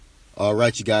All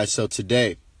right, you guys. So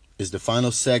today is the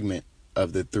final segment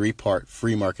of the 3-part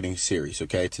free marketing series.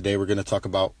 Okay. Today we're going to talk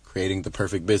about creating the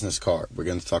perfect business card. We're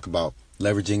going to talk about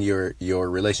leveraging your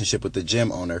relationship with the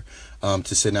gym owner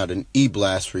to send out an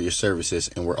e-blast for your services.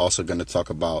 And we're also going to talk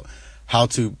about how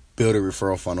to build a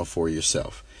referral funnel for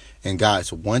yourself. And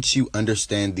guys, once you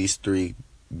understand these 3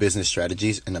 business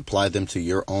strategies and apply them to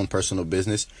your own personal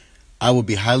business, I will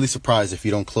be highly surprised if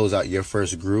you don't close out your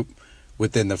first group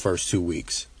within the first 2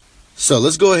 weeks. So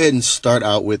let's go ahead and start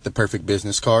out with the perfect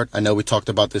business card. I know we talked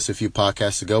about this a few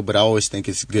podcasts ago, but I always think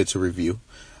it's good to review.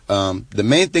 The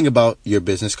main thing about your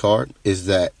business card is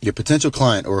that your potential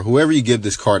client or whoever you give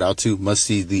this card out to must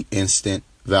see the instant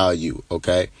value.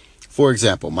 Okay. For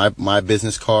example, my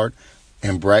business card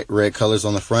in bright red colors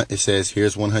on the front, it says,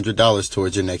 here's $100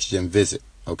 towards your next gym visit.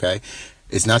 Okay.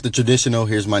 It's not the traditional,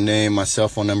 here's my name, my cell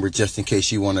phone number, just in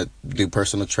case you want to do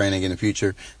personal training in the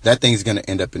future. That thing's going to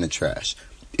end up in the trash.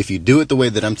 If you do it the way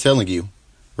that I'm telling you,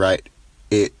 right,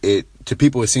 it to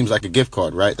people, it seems like a gift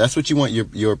card, right? That's what you want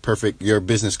your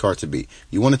business card to be.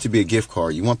 You want it to be a gift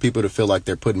card. You want people to feel like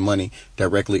they're putting money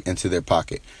directly into their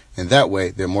pocket. And that way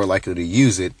they're more likely to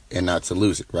use it and not to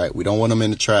lose it, right? We don't want them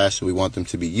in the trash. We want them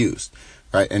to be used,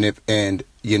 right? And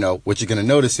you know, what you're going to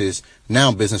notice is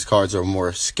now business cards are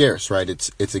more scarce, right?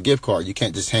 It's a gift card. You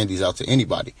can't just hand these out to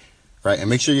anybody, right? And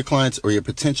make sure your clients or your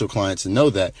potential clients know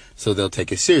that so they'll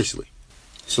take it seriously.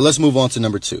 So let's move on to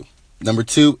number 2. Number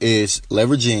 2 is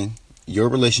leveraging your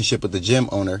relationship with the gym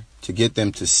owner to get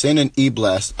them to send an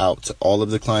e-blast out to all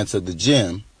of the clients of the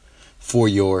gym for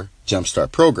your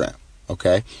Jumpstart program.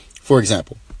 Okay. For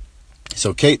example,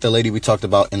 so Kate, the lady we talked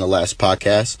about in the last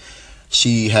podcast,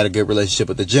 she had a good relationship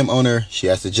with the gym owner. She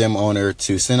asked the gym owner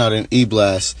to send out an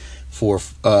e-blast for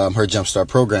her Jumpstart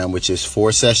program, which is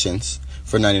 4 sessions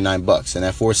for $99, and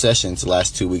that 4 sessions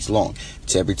last 2 weeks long.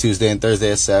 It's every Tuesday and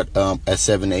Thursday at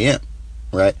 7 a.m.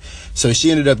 Right? So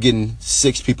she ended up getting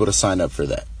 6 people to sign up for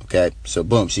that. Okay, so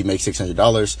boom, she makes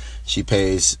 $600. She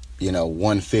pays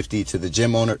 $150 to the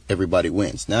gym owner. Everybody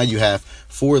wins. Now you have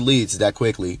 4 leads that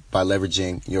quickly by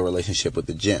leveraging your relationship with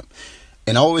the gym.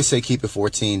 And I always say keep it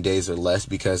 14 days or less,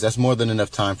 because that's more than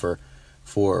enough time for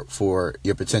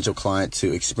your potential client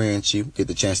to experience you, get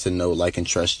the chance to know, like, and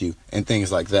trust you, and things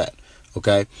like that.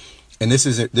 Okay. And this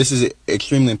is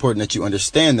extremely important that you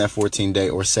understand that 14-day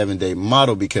or 7-day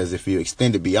model, because if you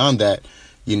extend it beyond that,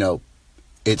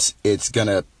 it's going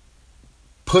to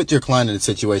put your client in a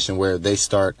situation where they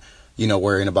start,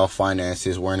 worrying about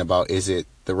finances, worrying about, is it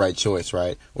the right choice,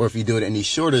 right? Or if you do it any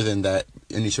shorter than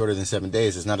 7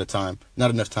 days, it's not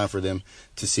enough time for them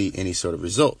to see any sort of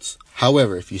results.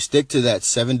 However, if you stick to that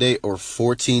 7-day or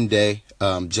 14-day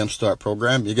Jumpstart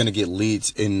program, you're going to get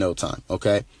leads in no time.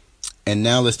 Okay. And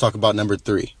now let's talk about number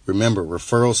 3. Remember,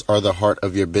 referrals are the heart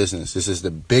of your business. This is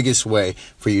the biggest way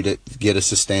for you to get a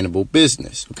sustainable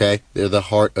business. Okay. They're the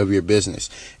heart of your business.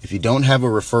 If you don't have a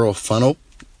referral funnel,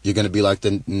 you're going to be like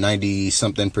the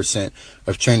 90-something%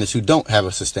 of trainers who don't have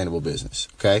a sustainable business.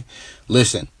 Okay.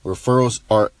 Listen, referrals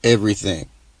are everything.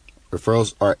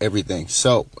 Referrals are everything.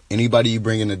 So anybody you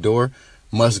bring in the door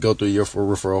must go through your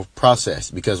referral process,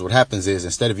 because what happens is,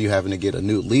 instead of you having to get a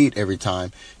new lead every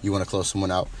time you want to close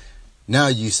someone out, now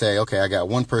you say, okay, I got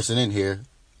 1 person in here.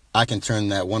 I can turn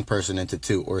that 1 person into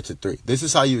 2 or to 3. This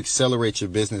is how you accelerate your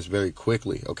business very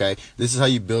quickly. Okay. This is how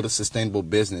you build a sustainable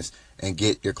business and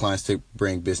get your clients to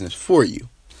bring business for you.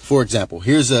 For example,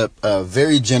 here's a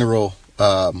very general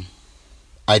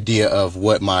idea of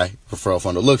what my referral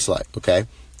funnel looks like. Okay.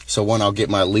 So 1, I'll get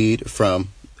my lead from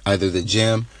either the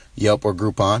gym, Yelp, or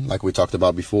Groupon, like we talked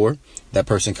about before. That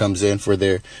person comes in for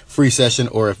their free session,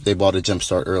 or if they bought a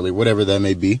Jumpstart early, whatever that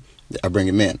may be, I bring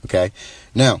them in. Okay.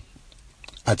 Now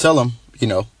I tell them,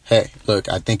 hey, look,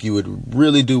 I think you would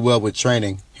really do well with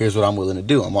training. Here's what I'm willing to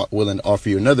do. I'm willing to offer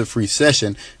you another free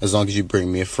session as long as you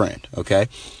bring me a friend. Okay.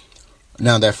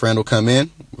 Now that friend will come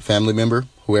in, family member,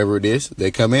 whoever it is, they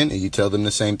come in and you tell them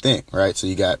the same thing, right? So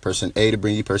you got person A to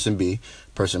bring you person B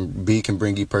can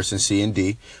bring you person C and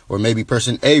D, or maybe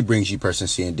person A brings you person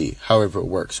C and D, however it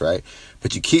works, right?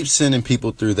 But you keep sending people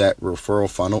through that referral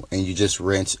funnel, and you just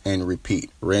rinse and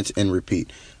repeat.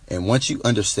 And once you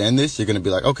understand this, you're going to be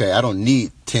like, okay, I don't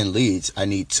need 10 leads. I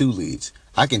need 2 leads.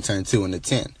 I can turn 2 into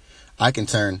 10. I can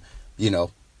turn,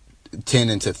 10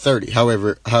 into 30,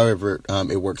 however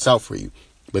it works out for you.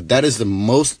 But that is the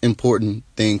most important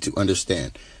thing to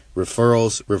understand.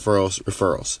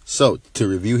 Referrals. So to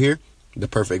review here, the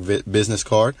perfect business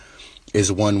card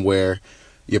is one where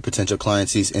your potential client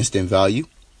sees instant value,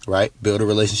 right? Build a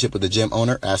relationship with the gym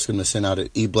owner, ask them to send out an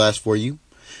e-blast for you,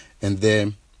 and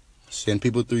then send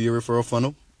people through your referral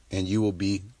funnel, and you will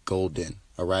be golden.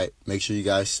 All right. Make sure you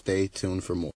guys stay tuned for more.